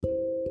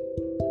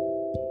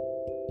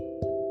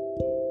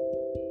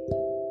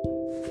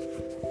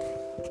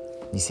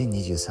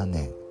2023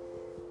年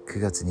9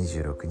月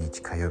26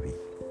日火曜日、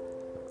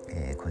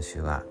今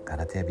週はガ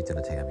ラテヤ人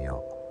の手紙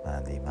を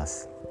学んでいま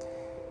す。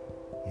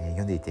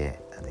読んでいて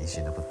印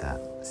象に残った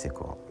聖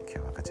句を今日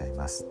は分かち合い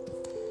ます。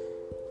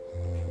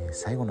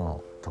最後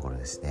のところ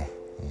ですね、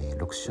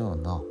6章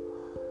の、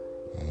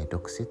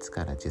6節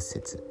から10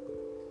節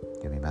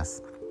読みま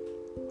す。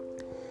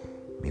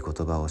御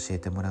言葉を教え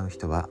てもらう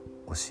人は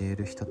教え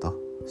る人と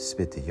す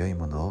べて良い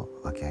ものを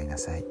分け合いな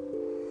さい。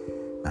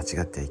間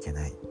違ってはいけ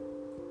ない。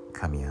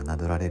神は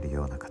侮られる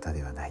ような方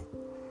ではない。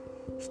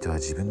人は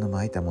自分の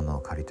まいたもの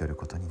を刈り取る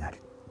ことになる。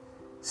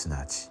すな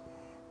わち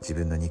自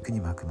分の肉に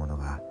まくもの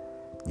は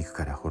肉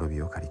から滅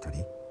びを刈り取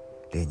り、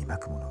霊にま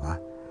くものは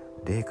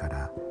霊か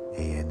ら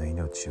永遠の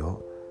命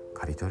を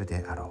刈り取る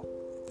であろ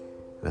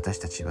う。私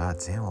たちは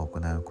善を行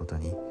うこと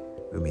に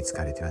産みつ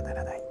かれてはな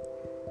らない。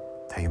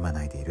たゆま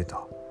ないでいると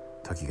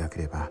時が来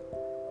れば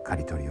刈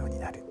り取るように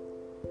なる。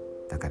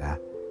だから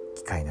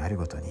機会のある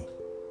ごとに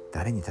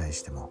誰に対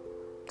しても、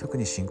特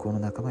に信仰の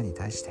仲間に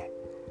対して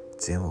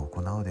善を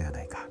行おうでは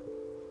ないか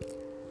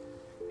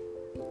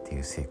ってい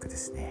う聖句で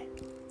すね。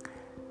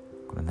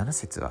この7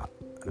節は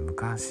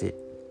昔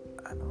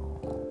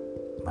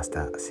マス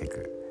ター聖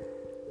句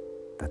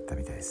だった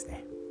みたいです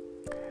ね。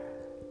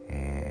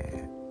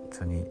本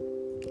当に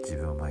自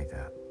分のま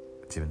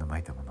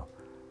いたものを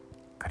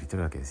刈り取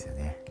るわけですよ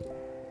ね。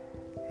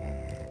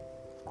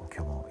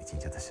今日も一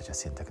日私たちは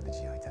選択の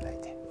自由をいただい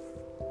て、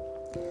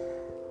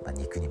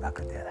肉にま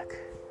くんではなく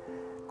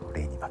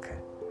霊にまく。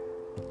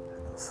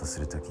そうす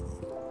るときに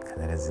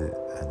必ず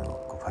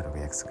パロが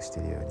約束し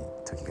ているように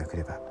時が来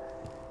れば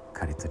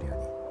刈り取るよう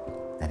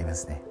になりま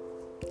すね。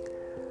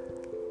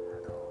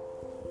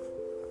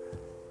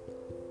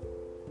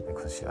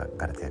今週は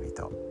ガラテヤ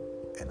人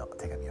への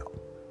手紙を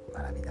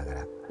学びなが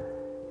ら、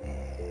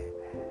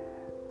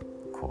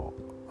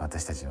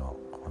私たちも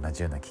同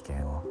じような危険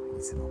を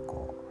いつも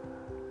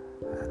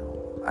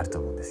あると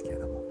思うんですけれ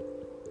ども、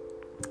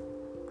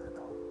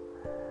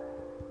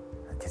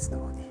鉄の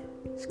棒に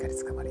しっかり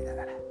つかまりな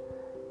がら、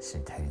主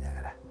に頼りな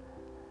がら、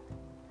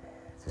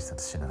そして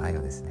主の愛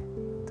をですね、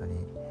本当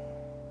に、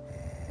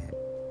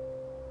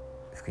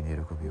福音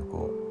の喜び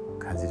を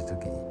感じると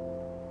きに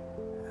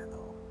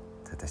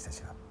私た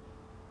ちは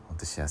本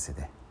当幸せ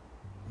で、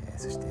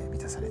そして満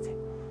たされて、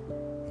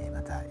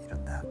またいろ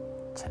んな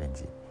チャレン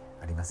ジ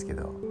ありますけ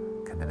ど、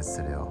必ず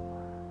それを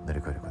乗り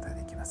越えることが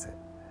できます。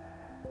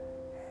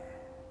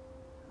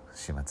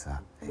週末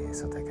は、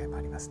総大会も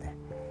ありますね。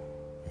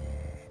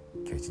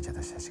今日一日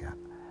私たちが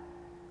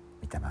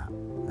御霊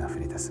のあふ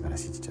れた素晴ら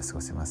しい日を過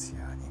ごせますよ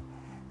うに、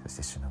そし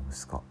て主の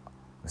息子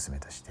娘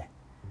として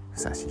ふ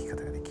さわしい生き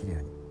方ができるよ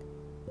うに、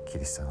キ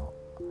リストの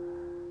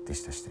弟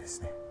子としてで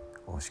すね、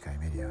お誓いを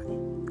めるよう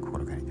に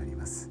心から祈り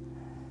ます。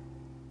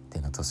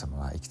天のお父様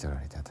は生きておら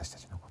れて、私た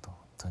ちのことを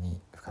本当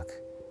に深く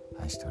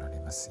愛しておら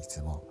れます。い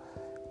つも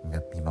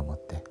見守っ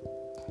て、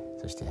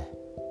そして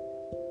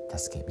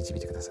助け導い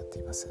てくださって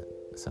います。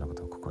そのこ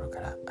とを心か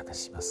ら明か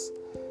します。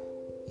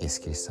イエス・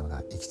キリスト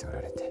が生きてお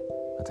られて、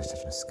私た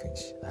ちの救い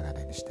主、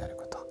贖い主である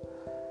こと、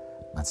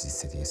末日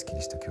世でイエス・キ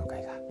リスト教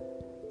会が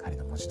彼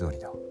の文字通り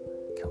の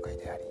教会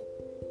であり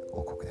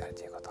王国である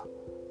ということ、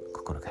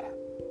心から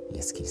イ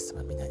エス・キリスト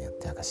の皆によっ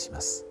て明かし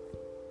ます。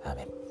アー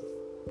メン。